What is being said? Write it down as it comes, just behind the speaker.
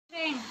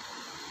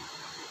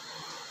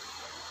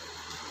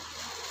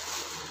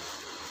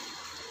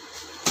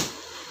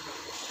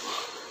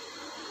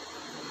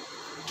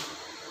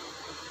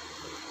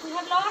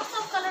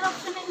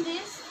showing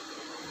this.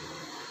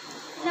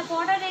 In the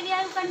border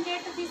area, you can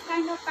get this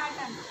kind of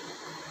pattern.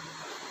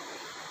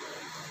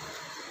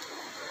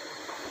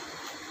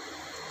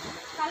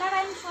 Color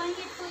I am showing it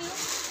to you.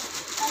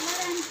 Color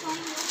I am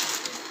showing you.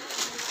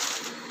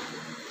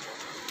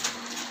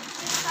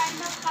 This kind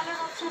of color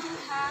option we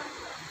have.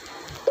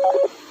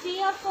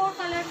 3 or 4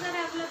 colors are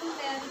available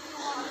there if you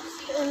want to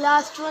see.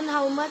 Last one,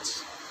 how much?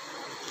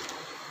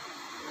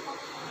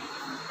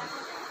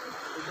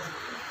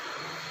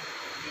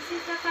 This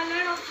is the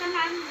color option. I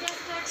am just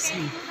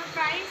telling you the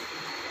price.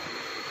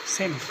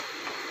 Same.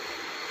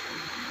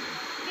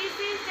 This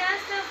is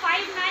just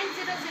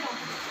 5900.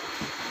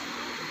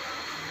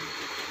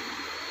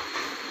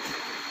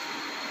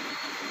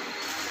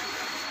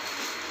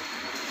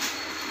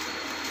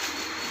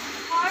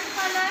 Hot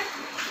color.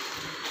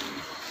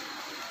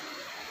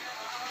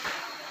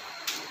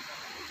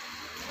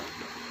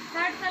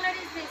 Third color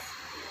is this.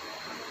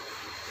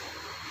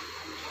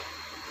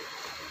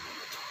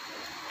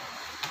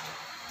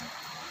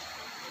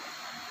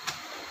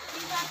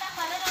 These are the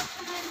color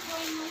option I am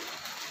showing you.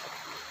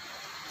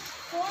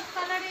 Fourth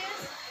color is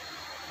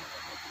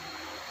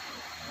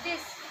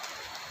this.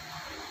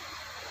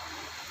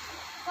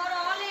 For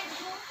all age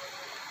group,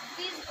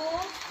 this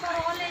goes for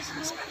all age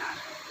group.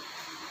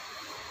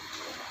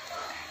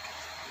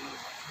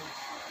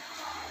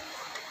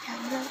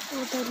 Camera,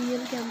 ওটা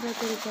real camera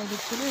করে record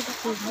হচ্ছে না, এটা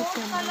Facebook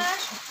camera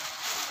হচ্ছে।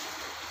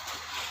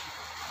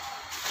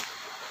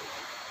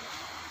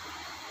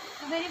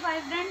 Very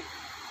vibrant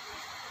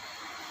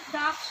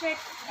dark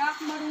shade, dark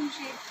maroon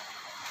shade.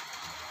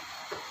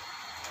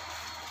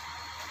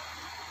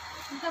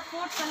 The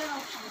fourth color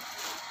option.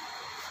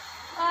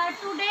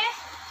 Today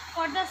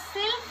for the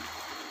silk,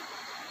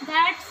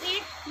 that's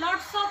it.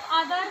 Lots of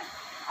other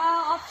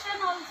option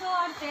also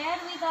are there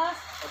with us.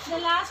 The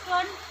last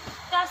one,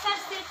 Tasar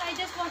silk, I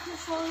just want to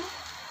show you.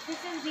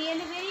 This is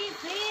really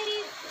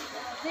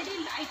very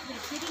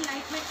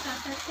lightweight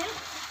Tasar silk.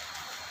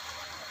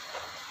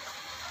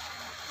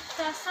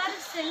 Tasar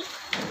silk.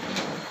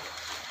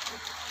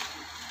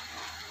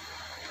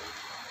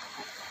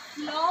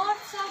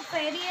 Lots of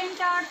variant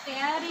are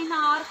there in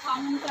our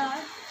counter,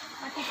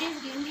 but it is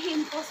really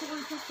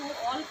impossible to show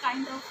all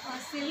kind of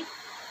silk.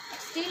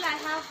 Still, I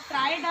have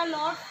tried a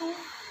lot to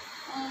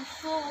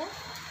show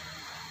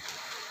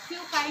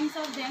few kinds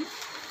of them.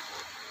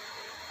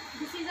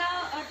 This is a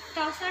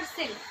Tasar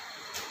silk.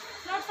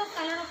 Lots of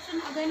color option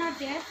again are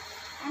there,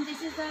 and this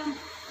is the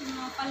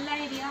palla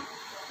area.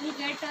 We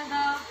get the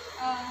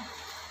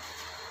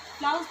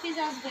blouse piece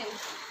as well.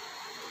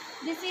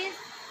 This is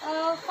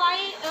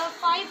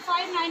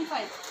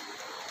 5595.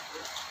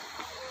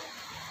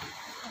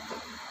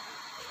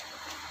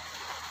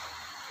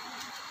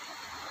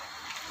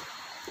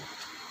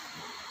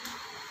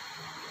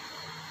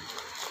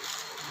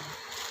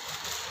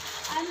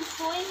 I am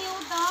showing you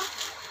the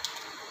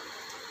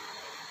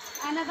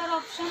another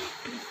option.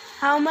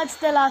 How much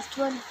the last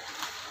one?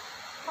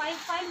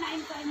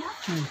 5595 na?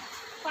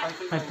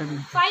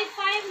 5595.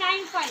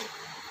 5595.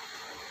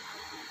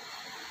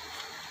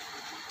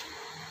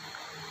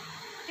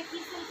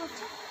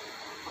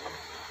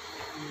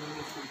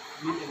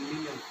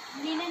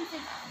 Linen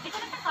silk,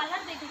 এটার একটা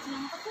colour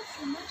দেখেছিলাম, ওটা খুব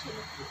সুন্দর ছিল।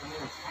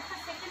 একটা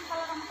second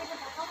colour আমাকে এটা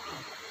দেখাও।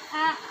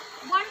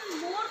 One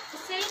more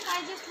silk I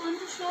just want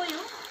to show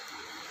you.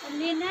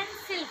 Linen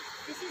silk.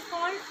 This is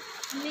called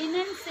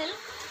linen silk.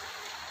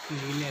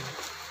 Linen.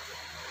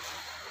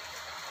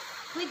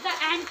 With the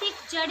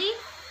antique jari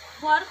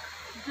work,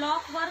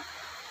 block work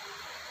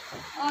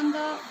on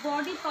the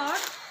body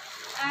part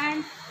and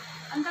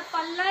on the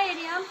palla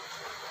area.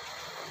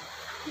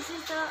 This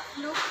is the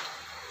look.